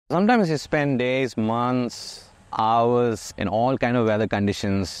Sometimes you spend days, months, hours in all kind of weather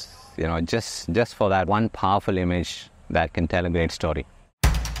conditions, just for that one powerful image that can tell a great story.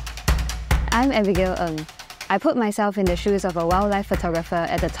 I'm Abigail Ng. I put myself in the shoes of a wildlife photographer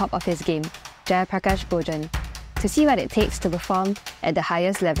at the top of his game, Jayaprakash Bojan, to see what it takes to perform at the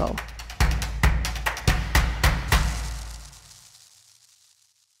highest level.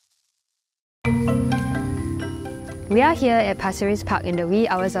 We are here at Pasir Ris Park in the wee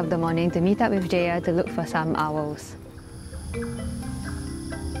hours of the morning to meet up with Jaya to look for some owls.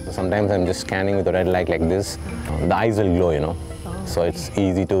 Sometimes I'm just scanning with a red light like this. The eyes will glow, so it's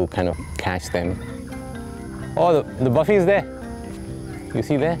easy to kind of catch them. Oh, the Buffy is there. You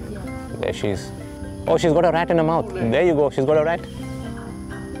see there? Yeah. There she is. Oh, she's got a rat in her mouth. There you go, she's got a rat.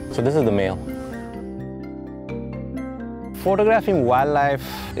 So this is the male. Photographing wildlife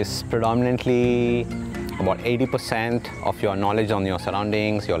is predominantly about 80% of your knowledge on your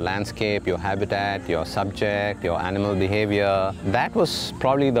surroundings, your landscape, your habitat, your subject, your animal behavior. That was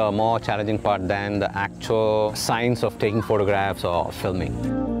probably the more challenging part than the actual science of taking photographs or filming.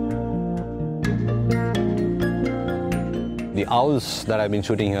 The owls that I've been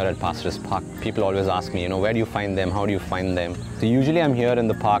shooting here at Pasir Ris Park, people always ask me, where do you find them, how do you find them? So usually I'm here in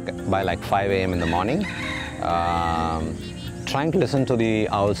the park by like 5 a.m. in the morning, trying to listen to the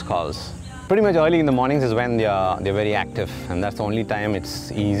owls' calls. Pretty much early in the mornings is when they're very active, and that's the only time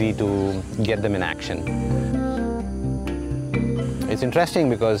it's easy to get them in action. It's interesting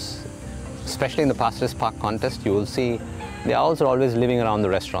because, especially in the Pasir Ris Park contest, you will see the owls are always living around the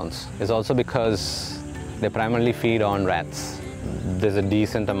restaurants. It's also because they primarily feed on rats. There's a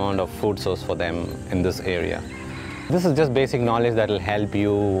decent amount of food source for them in this area. This is just basic knowledge that will help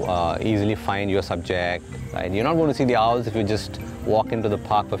you easily find your subject. Right? You're not going to see the owls if you just walk into the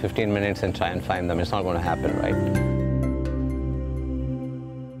park for 15 minutes and try and find them. It's not going to happen, right?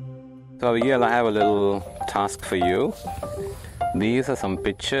 So here I have a little task for you. These are some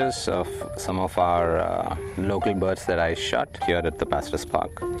pictures of some of our local birds that I shot here at the Pasir Ris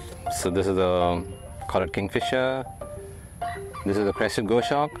Park. So this is the collared kingfisher. This is the crested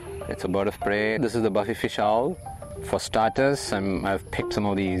goshawk. It's a bird of prey. This is the buffy fish owl. For starters, I've picked some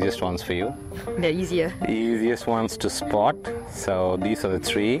of the easiest ones for you. They're easier. The easiest ones to spot. So these are the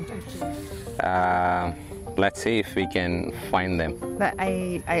three. Let's see if we can find them. But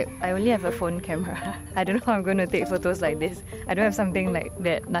I only have a phone camera. I don't know how I'm going to take photos like this. I don't have something like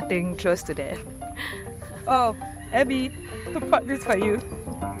that, nothing close to that. Oh, Abby, I bought this for you.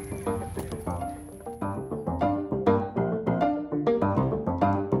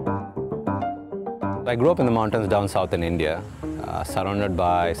 I grew up in the mountains down south in India, surrounded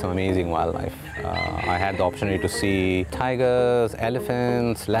by some amazing wildlife. I had the opportunity to see tigers,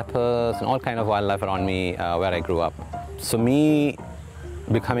 elephants, leopards, and all kinds of wildlife around me where I grew up. So me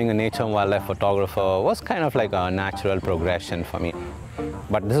becoming a nature and wildlife photographer was kind of like a natural progression for me.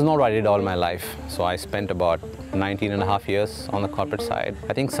 But this is not what I did all my life. So I spent about 19 and a half years on the corporate side.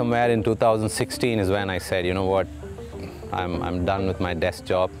 I think somewhere in 2016 is when I said, you know what, I'm done with my desk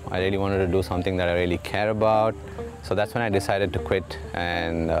job. I really wanted to do something that I really care about. So that's when I decided to quit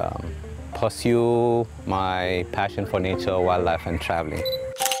and pursue my passion for nature, wildlife, and traveling.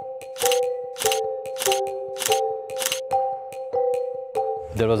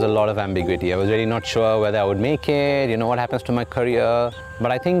 There was a lot of ambiguity. I was really not sure whether I would make it, what happens to my career.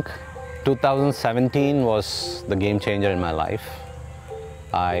 But I think 2017 was the game changer in my life.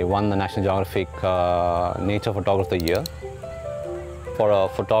 I won the National Geographic Nature Photographer of the Year. For a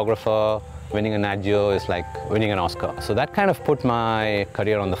photographer, winning a Nat Geo is like winning an Oscar. So that kind of put my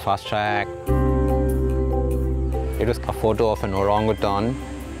career on the fast track. It was a photo of an orangutan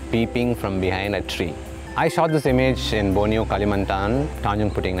peeping from behind a tree. I shot this image in Borneo, Kalimantan,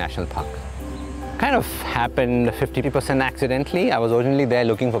 Tanjung Puting National Park. Kind of happened 50% accidentally. I was originally there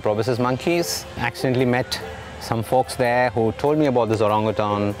looking for proboscis monkeys. Accidentally met some folks there who told me about this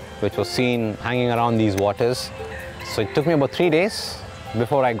orangutan, which was seen hanging around these waters. So it took me about 3 days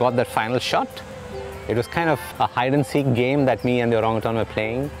before I got that final shot. It was kind of a hide and seek game that me and the orangutan were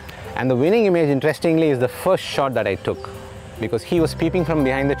playing. And the winning image, interestingly, is the first shot that I took, because he was peeping from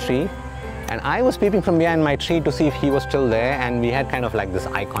behind the tree and I was peeping from behind my tree to see if he was still there, and we had kind of like this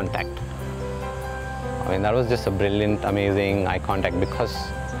eye contact. I mean, that was just a brilliant, amazing eye contact, because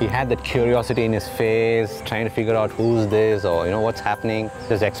he had that curiosity in his face, trying to figure out who's this or what's happening.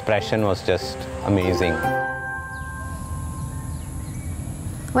 His expression was just amazing.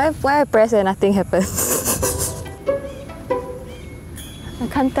 Why I press and nothing happens? I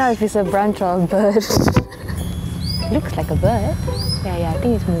can't tell if it's a branch or a bird. Looks like a bird. Yeah, I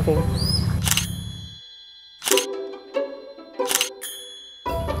think it's moving.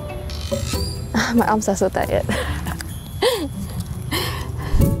 My arms are so tired.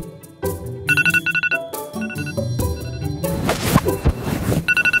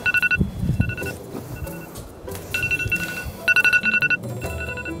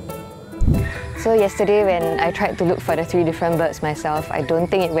 So yesterday when I tried to look for the 3 different birds myself, I don't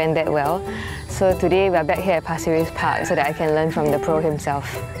think it went that well. So today we're back here at Pasir Ris Park so that I can learn from the pro himself.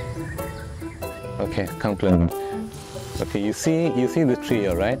 Okay, come closer. Okay, you see the tree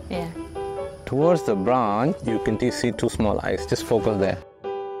here, right? Yeah. Towards the branch, you can see 2 small eyes. Just focus there.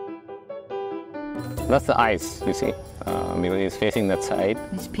 That's the eyes, you see, because he's facing that side.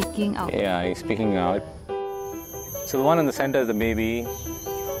 He's peeking out. Yeah, he's peeking out. So the one in the center is the baby.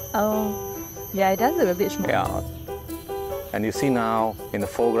 Oh. Yeah, it does look a bit small. Yeah. And you see now, in the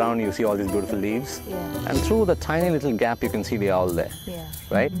foreground, you see all these beautiful leaves. Yeah. And through the tiny little gap, you can see the owl there. Yeah.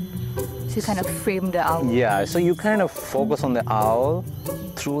 Right? So you kind of frame the owl. Yeah, so you kind of focus on the owl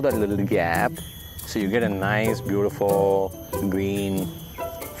through that little gap. So you get a nice, beautiful green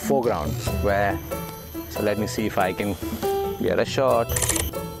foreground where, so let me see if I can get a shot.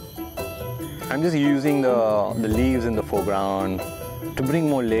 I'm just using the leaves in the foreground to bring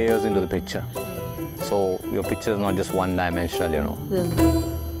more layers into the picture. So your picture is not just one-dimensional, you know.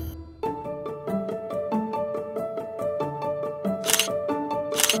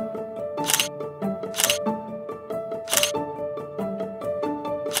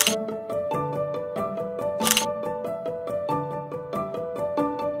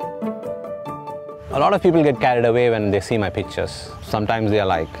 A lot of people get carried away when they see my pictures. Sometimes they are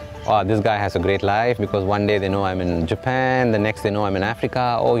like, oh, this guy has a great life, because one day they know I'm in Japan, the next they know I'm in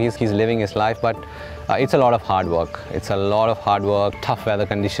Africa, oh, he's living his life. But it's a lot of hard work. It's a lot of hard work, tough weather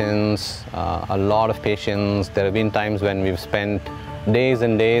conditions, a lot of patience. There have been times when we've spent days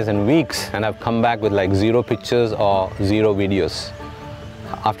and days and weeks and I've come back with like 0 pictures or 0 videos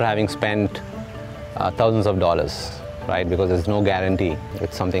after having spent thousands of dollars, right? Because there's no guarantee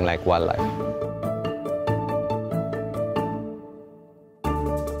with something like wildlife.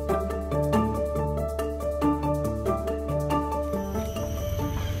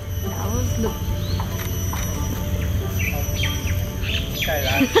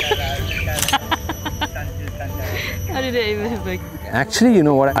 How did it even happen? Actually, you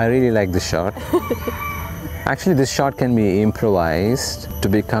know what? I really like this shot. Actually, this shot can be improvised to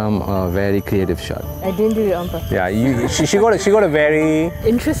become a very creative shot. I didn't do it on purpose. Yeah, she got a very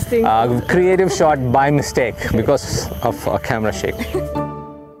interesting creative shot by mistake because of a camera shake.